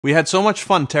We had so much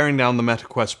fun tearing down the Meta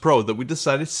Quest Pro that we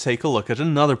decided to take a look at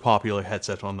another popular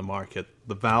headset on the market,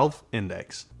 the Valve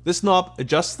Index. This knob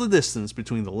adjusts the distance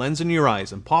between the lens and your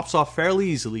eyes and pops off fairly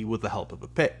easily with the help of a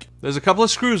pick. There's a couple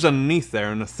of screws underneath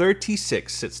there and a third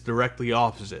T6 sits directly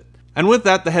opposite. And with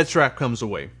that, the head strap comes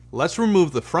away. Let's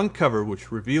remove the front cover,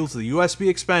 which reveals the USB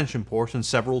expansion port and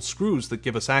several screws that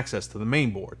give us access to the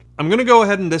mainboard. I'm going to go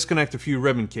ahead and disconnect a few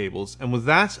ribbon cables, and with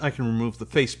that I can remove the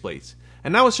faceplate.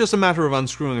 And now it's just a matter of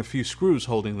unscrewing a few screws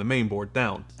holding the mainboard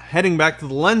down. Heading back to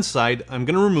the lens side, I'm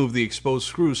going to remove the exposed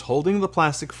screws holding the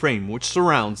plastic frame which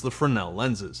surrounds the Fresnel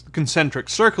lenses. The concentric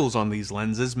circles on these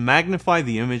lenses magnify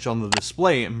the image on the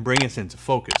display and bring it into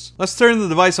focus. Let's turn the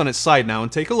device on its side now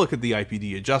and take a look at the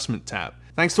IPD adjustment tab.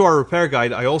 Thanks to our repair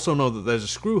guide, I also know that there's a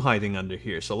screw hiding under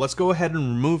here, so let's go ahead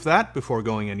and remove that before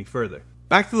going any further.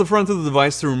 Back to the front of the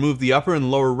device to remove the upper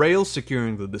and lower rails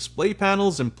securing the display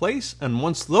panels in place, and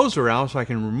once those are out, I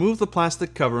can remove the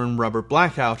plastic cover and rubber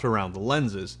blackout around the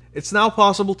lenses. It's now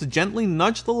possible to gently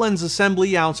nudge the lens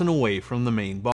assembly out and away from the main body.